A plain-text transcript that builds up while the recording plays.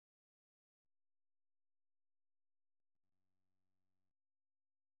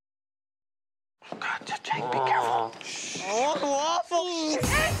God, Jake, be careful. Oh, waffles!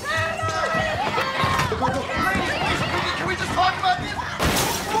 Can we just talk about this?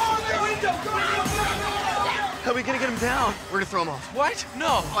 How are we gonna get him down? We're gonna throw him off. What?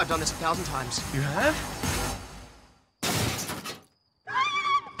 No. Oh, I've done this 1,000 times. You have?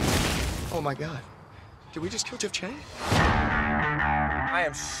 Oh my God. Did we just kill Jeff Chang? I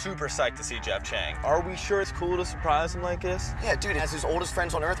am super psyched to see Jeff Chang. Are we sure it's cool to surprise him like this? Yeah, dude, as his oldest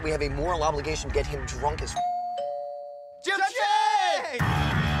friends on Earth, we have a moral obligation to get him drunk as Jeff Chang!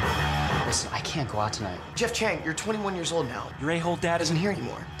 Listen, I can't go out tonight. Jeff Chang, you're 21 years old now. Your a-hole dad Isn't here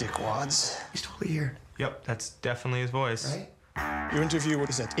anymore. Dickwads. He's totally here, Yep, that's definitely his voice. right? Your interview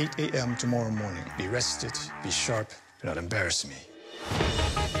is at 8 a.m. tomorrow morning. Be rested, be sharp, do not embarrass me.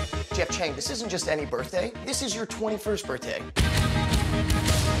 Jeff Chang, this isn't just any birthday. This is your 21st birthday.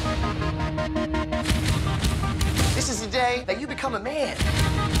 This is the day that you become a man.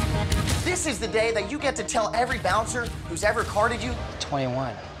 This is the day that you get to tell every bouncer who's ever carded you,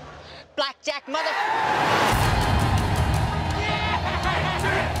 21. Blackjack mother...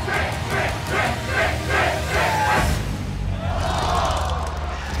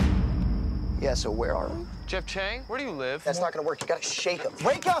 yeah, so where are we? Jeff Chang, where do you live? That's not gonna work. You gotta shake him.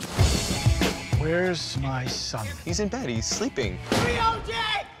 Wake up! Where's my son? He's in bed, he's sleeping.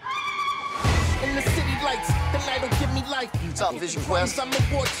 In the city lights, the night will give me life. What's up, Vision Quest? I'm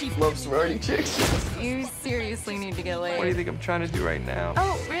a war chief. Love sorority chicks. You seriously need to get laid. What do you think I'm trying to do right now?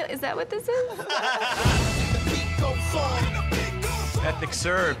 Oh, really? Is that what this is? Ethnic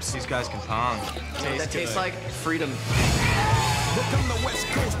Serbs. These guys can pong. That tastes like freedom.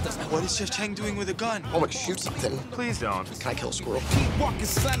 What is Jeff Chang doing with a gun? I want to shoot something. Please don't. Can I kill a squirrel? Walking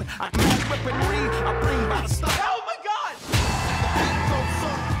son, I mad weaponry. I bring by the stop. Oh my God!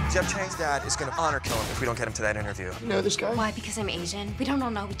 Jeff Chang's dad is gonna honor kill him if we don't get him to that interview. You know this guy? Why? Because I'm Asian? We don't all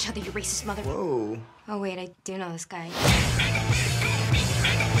know each other, you racist mother... Whoa. Oh, wait, I do know this guy.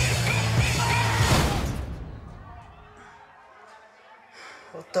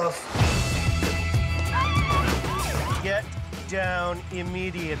 What the f... Get down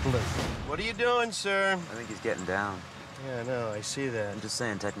immediately. What are you doing, sir? I think he's getting down. Yeah, no, I see that. I'm just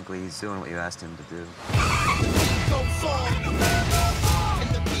saying, technically, he's doing what you asked him to do.